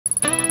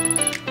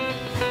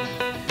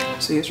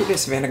So yesterday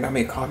Savannah got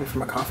me a coffee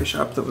from a coffee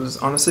shop that was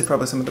honestly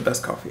probably some of the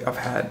best coffee I've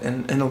had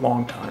in a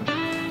long time.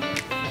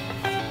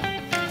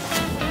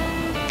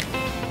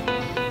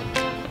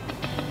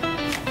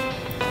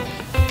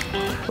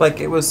 Like,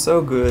 it was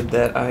so good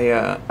that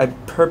I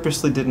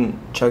purposely didn't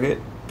chug it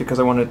because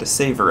I wanted to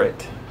savor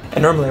it.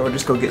 And normally I would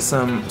just go get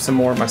some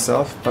more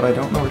myself, but I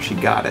don't know where she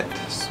got it.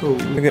 So,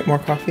 we get more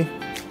coffee?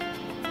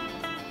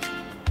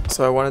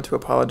 So I wanted to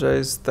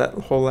apologize. That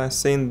whole last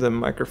scene, the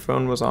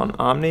microphone was on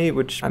Omni,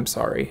 which I'm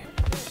sorry.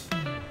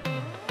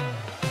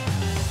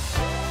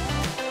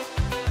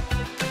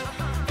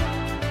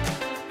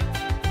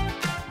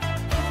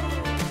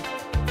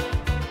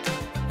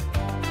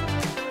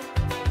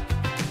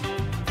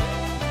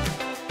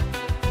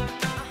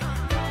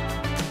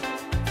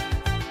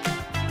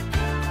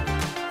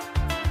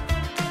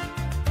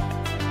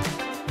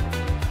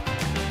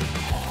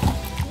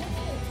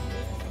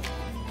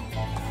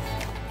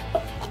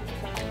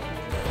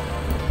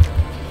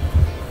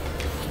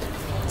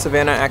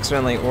 Savannah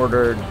accidentally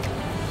ordered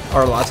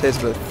our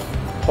lattes with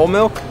whole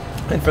milk.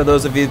 And for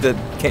those of you that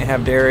can't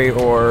have dairy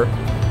or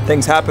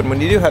things happen when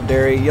you do have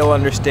dairy, you'll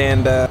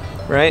understand,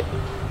 right?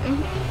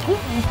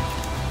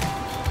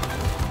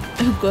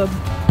 Good.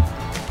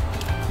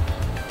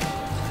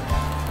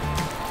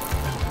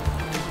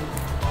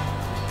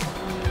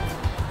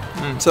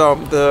 So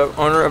the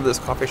owner of this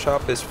coffee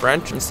shop is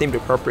French and it seemed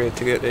appropriate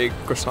to get a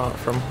croissant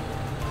from.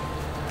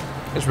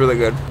 It's really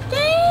good.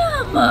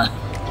 Damn!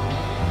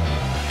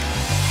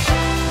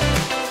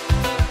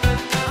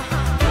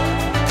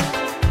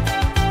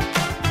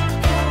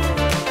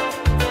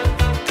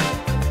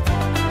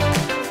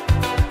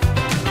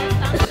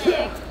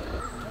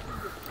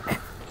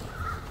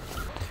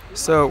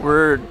 So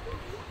we're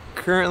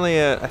currently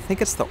at, I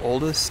think it's the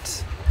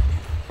oldest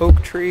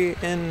oak tree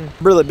in,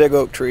 really big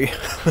oak tree.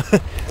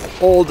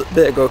 Old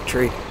big oak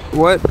tree.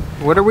 What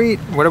are we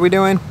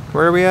doing?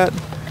 Where are we at?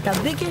 The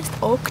biggest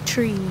oak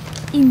tree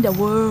in the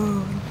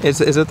world.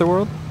 Is it the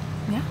world?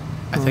 Yeah.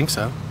 I think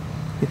so.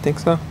 You think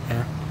so?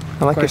 Yeah.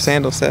 I like your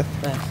sandals, Seth.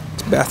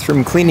 It's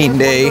bathroom cleaning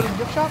day.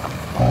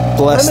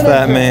 Bless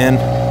that man.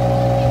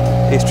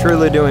 He's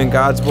truly doing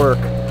God's work.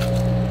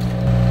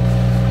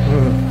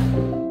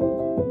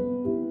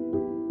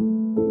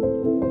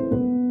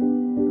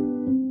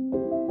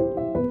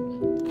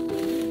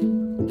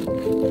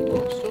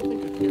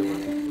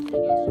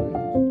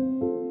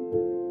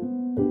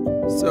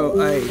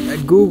 So I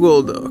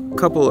googled a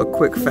couple of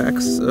quick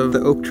facts of the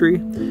oak tree.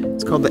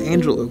 It's called the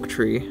angel oak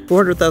tree.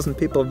 400,000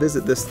 people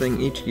visit this thing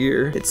each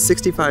year. It's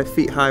 65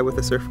 feet high with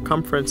a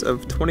circumference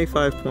of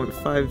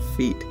 25.5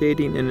 feet,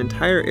 shading an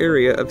entire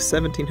area of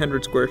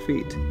 1,700 square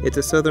feet. It's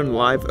a southern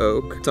live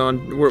oak.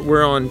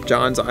 We're on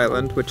John's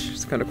Island, which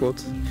is kind of cool.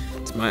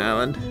 It's my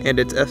island. And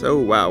it's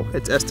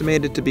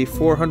estimated to be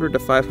 400 to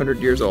 500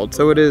 years old.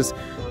 So it is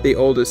the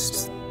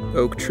oldest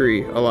oak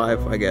tree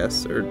alive, I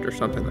guess, or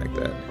something like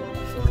that.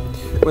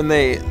 When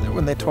they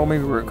told me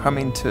we were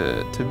coming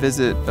to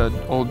visit an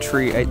old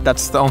tree,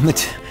 that's the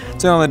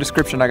only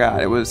description I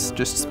got. It was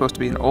just supposed to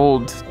be an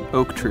old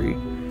oak tree,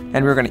 and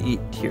we were gonna eat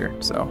here.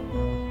 So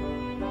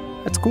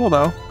that's cool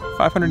though.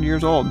 500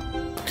 years old.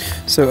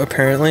 So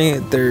apparently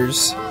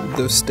there's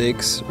those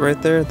stakes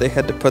right there. They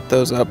had to put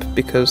those up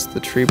because the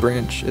tree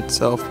branch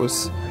itself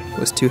was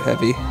too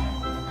heavy.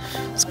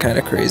 It's kind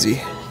of crazy.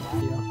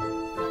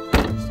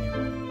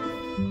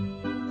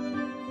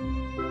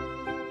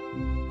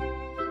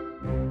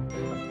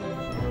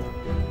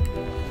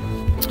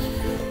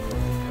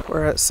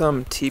 We're at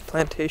some tea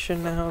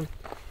plantation now.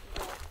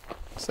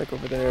 It's like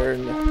over there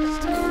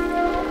next.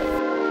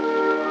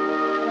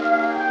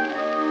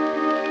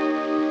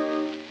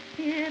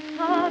 It's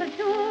hard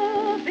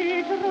to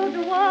be true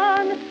to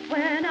one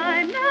when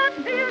I'm not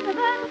built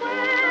that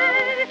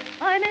way.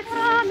 I may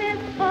promise,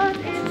 but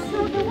it's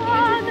true to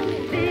one.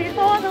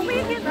 Before the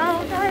week is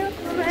out, I'll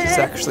pray. This is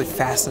actually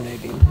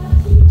fascinating.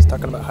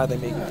 Talking about how they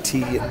make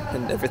tea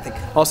and everything.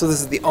 Also, this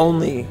is the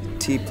only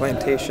tea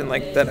plantation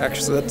like that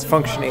that's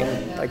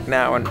functioning like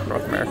now in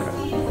North America.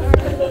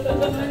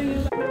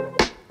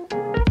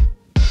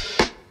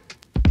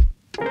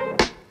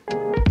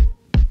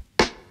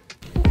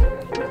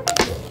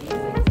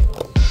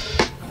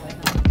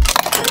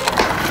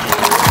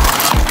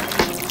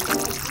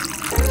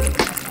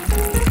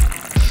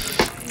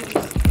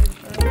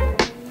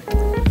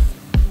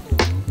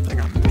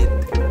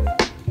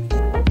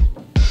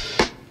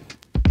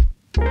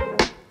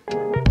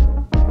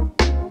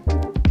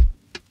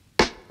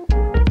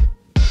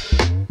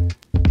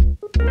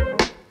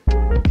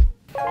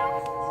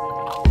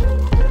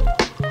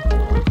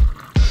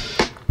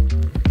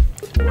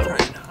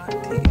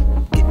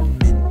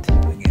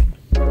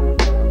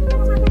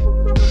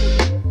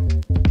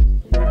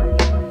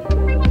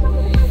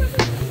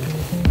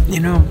 You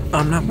know,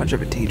 I'm not much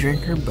of a tea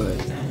drinker, but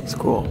it's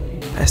cool.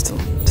 I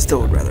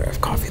still would rather have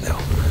coffee though.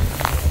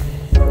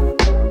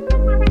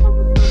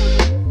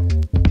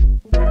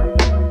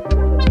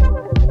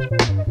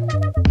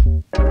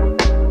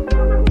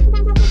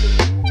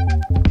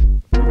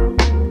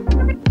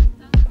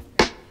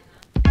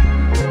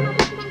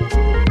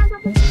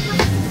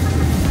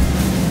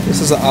 This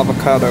is an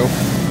avocado.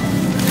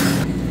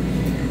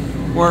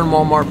 We're in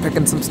Walmart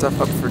picking some stuff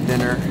up for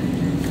dinner.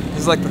 This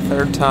is like the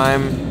third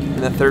time and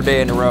the third day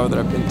in a row that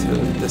I've been to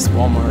this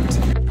Walmart.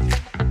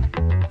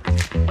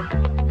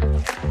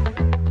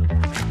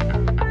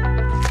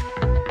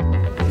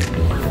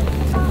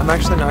 I'm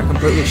actually not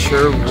completely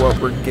sure what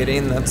we're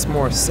getting. That's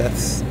more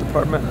Seth's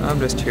department.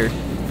 I'm just here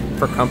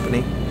for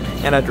company,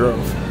 and I drove.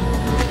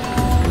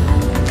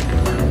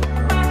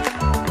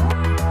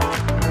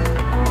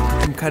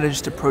 I'm kind of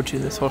just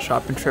approaching this whole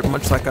shopping trip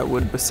much like I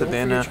would with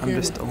Savannah. I'm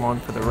just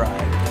along for the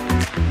ride.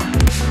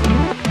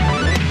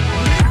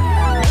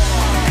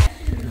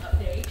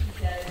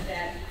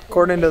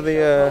 According to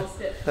the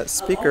that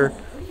speaker,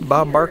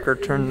 Bob Barker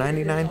turned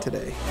 99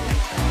 today.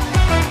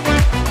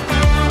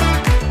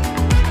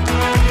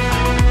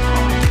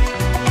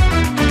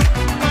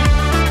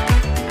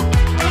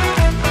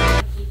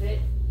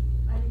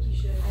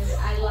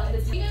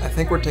 I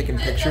think we're taking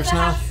pictures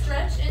now.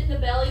 Stretch in the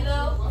belly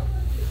though.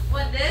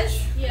 What,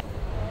 this? Yeah.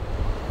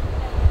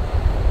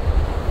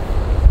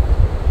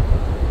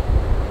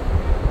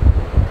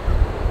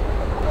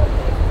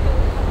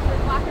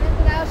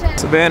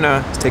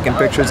 Savannah is taking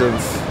pictures of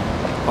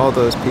all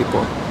those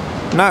people.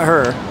 Not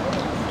her,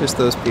 just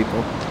those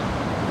people.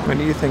 What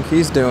do you think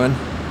he's doing?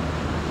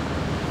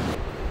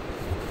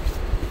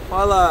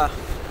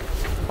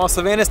 While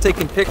Savannah's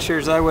taking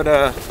pictures, I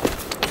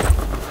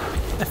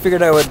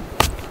figured I would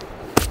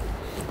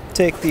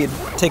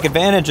take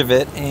advantage of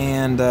it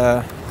and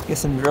get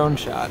some drone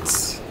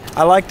shots.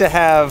 I like to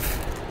have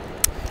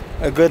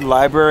a good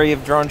library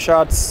of drone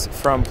shots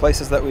from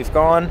places that we've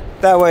gone.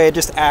 That way it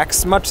just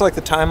acts much like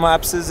the time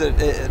lapses.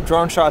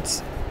 Drone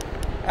shots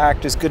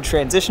act as good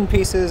transition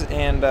pieces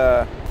and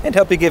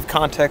help you give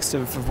context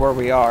of where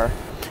we are.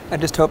 I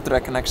just hope that I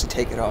can actually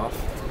take it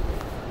off.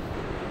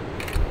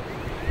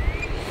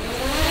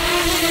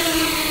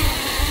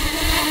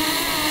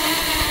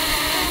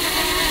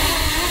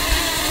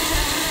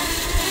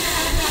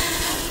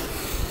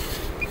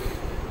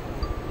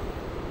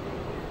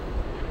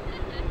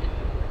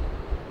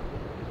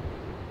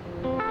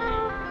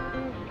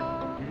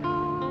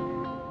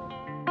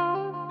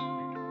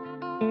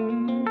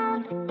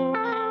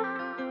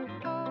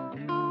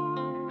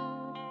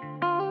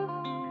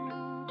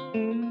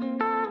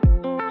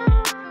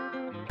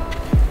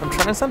 I'm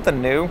trying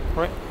something new.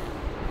 Right?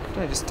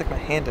 I just stick my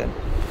hand in.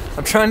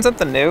 I'm trying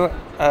something new.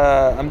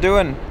 I'm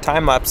doing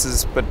time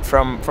lapses, but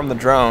from the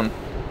drone.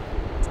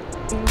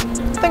 I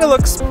think it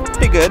looks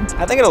pretty good.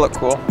 I think it'll look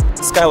cool.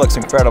 The sky looks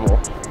incredible.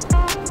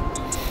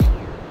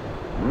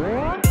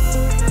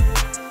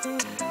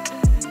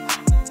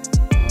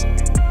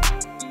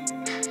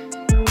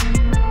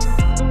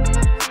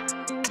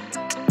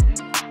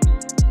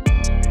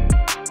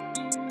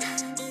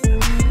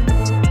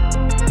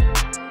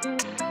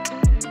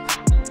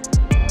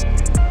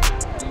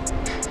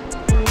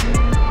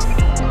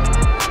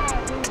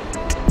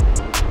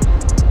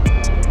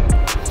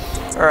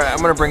 Alright, I'm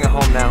gonna bring it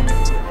home now.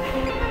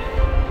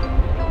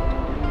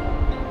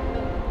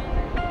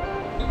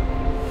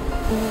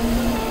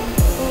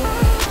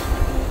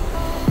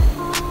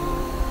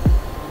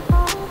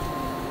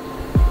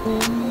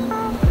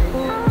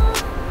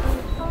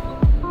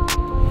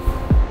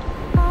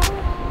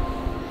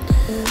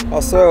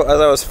 Also,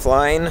 as I was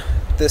flying,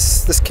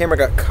 this camera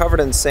got covered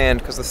in sand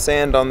because the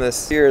sand on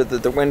this here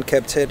that the wind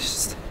kept hitting,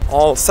 just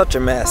all such a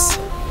mess.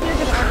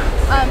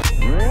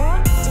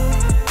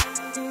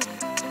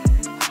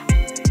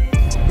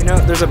 You know,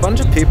 there's a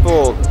bunch of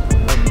people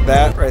like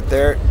that right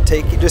there,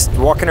 just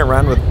walking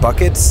around with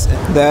buckets.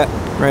 That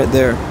right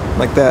there,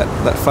 like that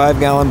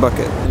 5-gallon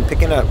bucket, and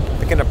picking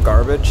up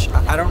garbage.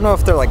 I don't know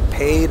if they're like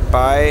paid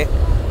by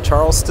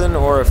Charleston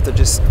or if they're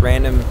just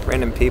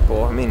random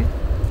people. I mean,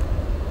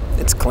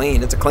 it's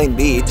clean. It's a clean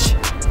beach.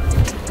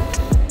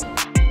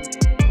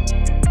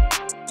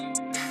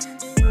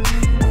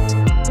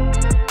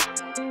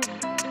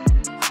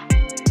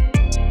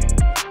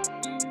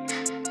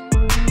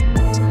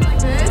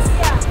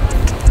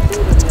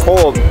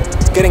 Cold.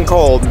 It's getting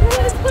cold. Show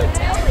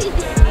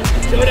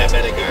that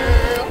better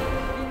girl.